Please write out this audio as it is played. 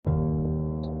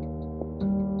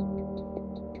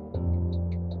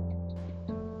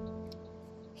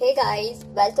Hey guys,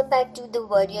 welcome back to the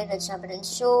Warrior Rachna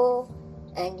show.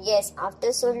 And yes,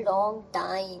 after so long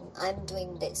time, I'm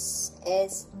doing this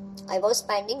as I was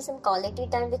spending some quality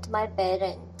time with my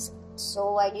parents.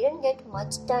 So I didn't get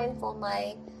much time for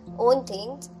my own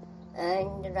things.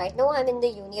 And right now I'm in the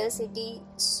university,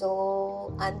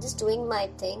 so I'm just doing my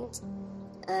things.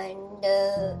 And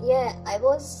I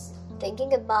was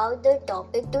thinking about the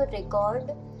topic to record,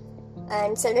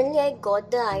 and suddenly I got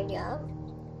the idea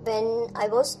when I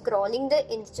was scrolling the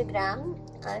Instagram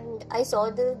and I saw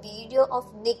the video of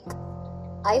Nick.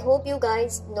 I hope you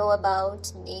guys know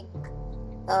about Nick.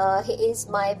 He is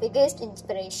my biggest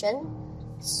inspiration.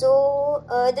 So,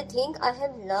 the thing I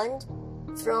have learned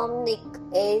from Nick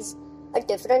is a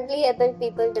differently able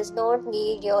people does not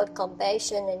need your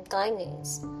compassion and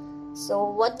kindness. So,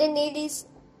 what they need is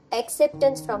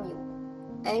acceptance from you.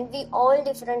 And we all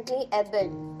differently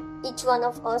able. Each one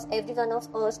of us, every one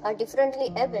of us are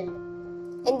differently able.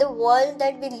 In the world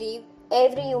that we live,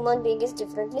 every human being is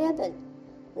differently able.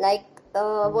 Like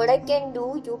what I can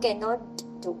do, you cannot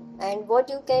do, and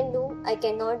what you can do, I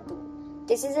cannot do.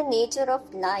 This is the nature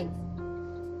of life.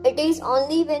 It is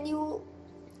only when you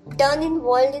turn in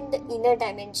world in the inner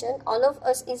dimension, all of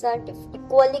us are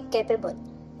equally capable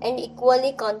and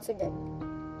equally confident.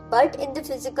 But in the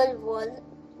physical world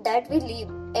that we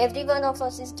live, every one of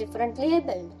us is differently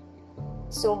able.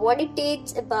 So what it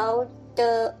takes about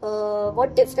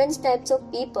what different types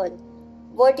of people,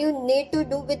 what you need to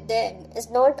do with them is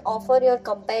not offer your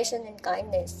compassion and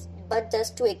kindness, but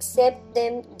just to accept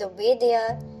them the way they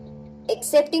are.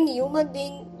 Accepting human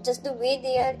being just the way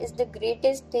they are is the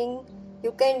greatest thing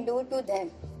you can do to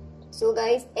them. So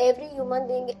guys, every human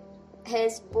being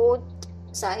has both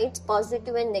sides,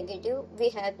 positive and negative. We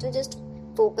have to just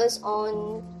focus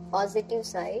on positive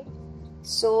side.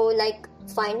 So like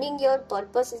finding your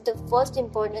purpose is the first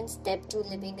important step to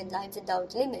living a life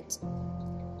without limits.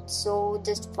 So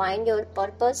just find your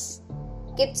purpose,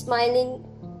 keep smiling,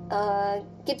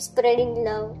 keep spreading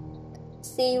love.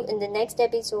 See you in the next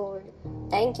episode.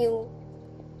 Thank you.